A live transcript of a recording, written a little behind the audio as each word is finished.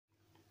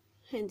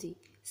हाँ जी,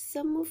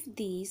 some of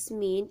these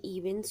main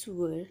events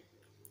were,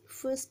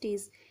 first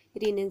is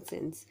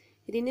Renaissance.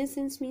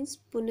 Renaissance means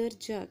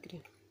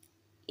पुनर्जागरण.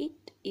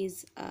 It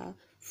is a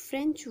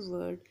French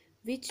word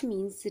which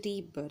means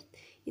rebirth.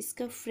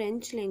 इसका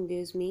French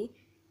language में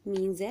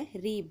means है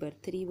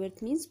rebirth.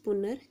 Rebirth means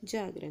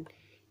पुनर्जागरण.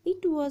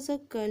 It was a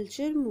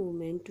culture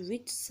movement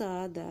which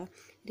saw the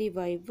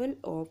revival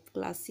of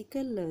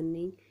classical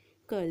learning,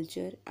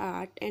 culture,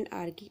 art and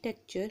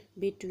architecture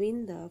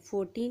between the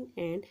 14th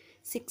and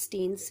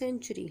 16th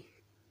century.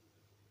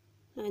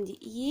 हाँ जी,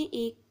 ये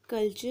एक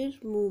culture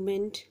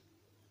movement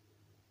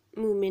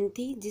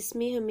थी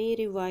जिसमें हमें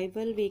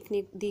रिवाइवल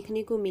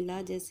देखने को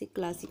मिला, जैसे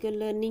क्लासिकल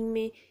लर्निंग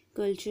में,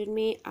 कल्चर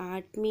में,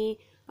 आर्ट में,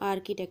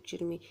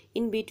 आर्किटेक्चर में,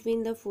 in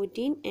between the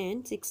 14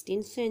 and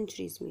 16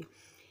 centuries में.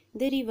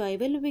 The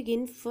revival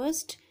begin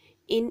first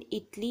in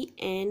Italy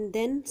and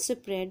then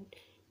spread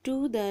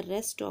to the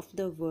rest of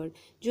the world.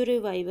 जो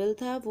रिवाइवल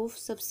था वो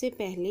सबसे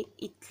पहले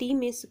इटली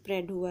में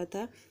स्टार्ट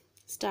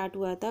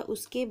हुआ था,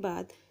 उसके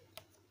बाद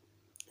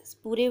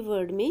पूरे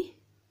वर्ल्ड में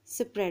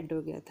स्प्रेड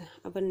हो गया था.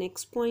 Our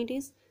next point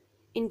is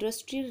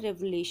industrial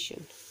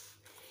revolution.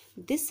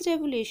 This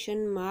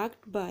revolution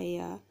marked by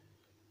a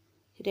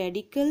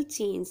radical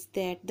change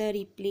that the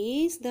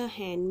replace the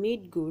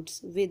handmade goods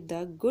with the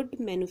good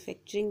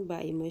manufacturing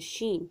by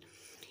machine.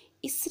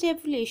 इस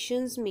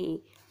रेवोल्यूशंस में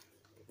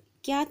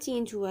क्या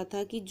चेंज हुआ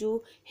था कि जो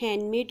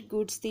हैंडमेड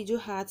गुड्स थी, जो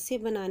हाथ से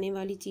बनाने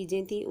वाली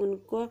चीज़ें थी,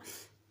 उनको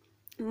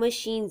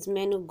मशीन्स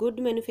गुड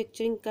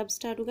मैन्युफैक्चरिंग कब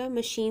स्टार्ट होगा,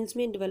 मशीन्स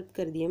में डेवलप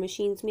कर दिया,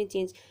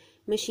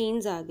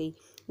 मशीन्स आ गई.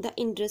 The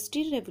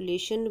industrial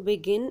revolution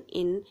begin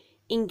in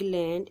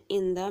England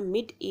in the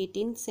mid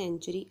 18th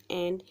century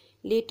and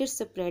later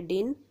spread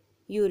in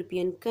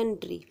European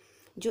country.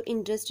 जो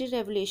इंडस्ट्रियल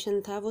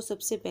रेवोल्यूशन था वो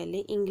सबसे पहले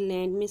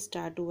इंग्लैंड में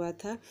स्टार्ट हुआ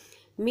था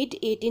मिड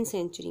 18th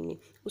सेंचुरी में,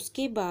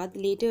 उसके बाद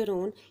later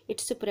on it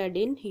spread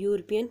in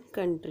European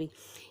country.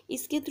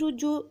 इसके थ्रू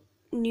जो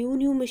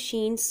न्यू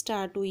मशीन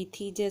स्टार्ट हुई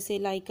थी, जैसे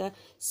लाइक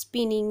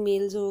स्पिनिंग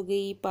मिल्स हो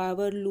गई,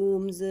 power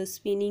looms,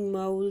 spinning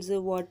माउल्स,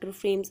 water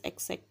frames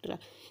etcetera,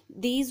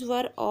 these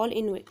were all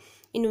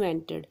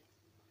invented,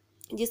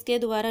 जिसके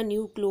द्वारा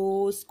न्यू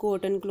क्लोथ्स,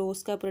 कॉटन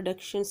क्लोथ्स का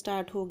प्रोडक्शन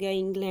स्टार्ट हो गया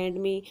इंग्लैंड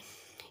में.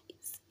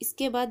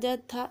 इसके बाद जब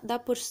था the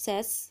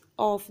process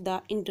of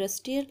the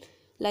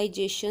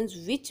industrialisation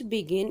which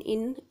begin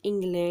in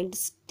England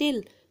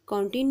still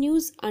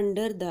continues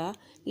under the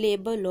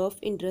label of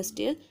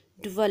industrial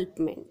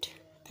development.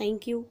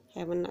 Thank you.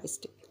 Have a nice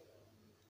day.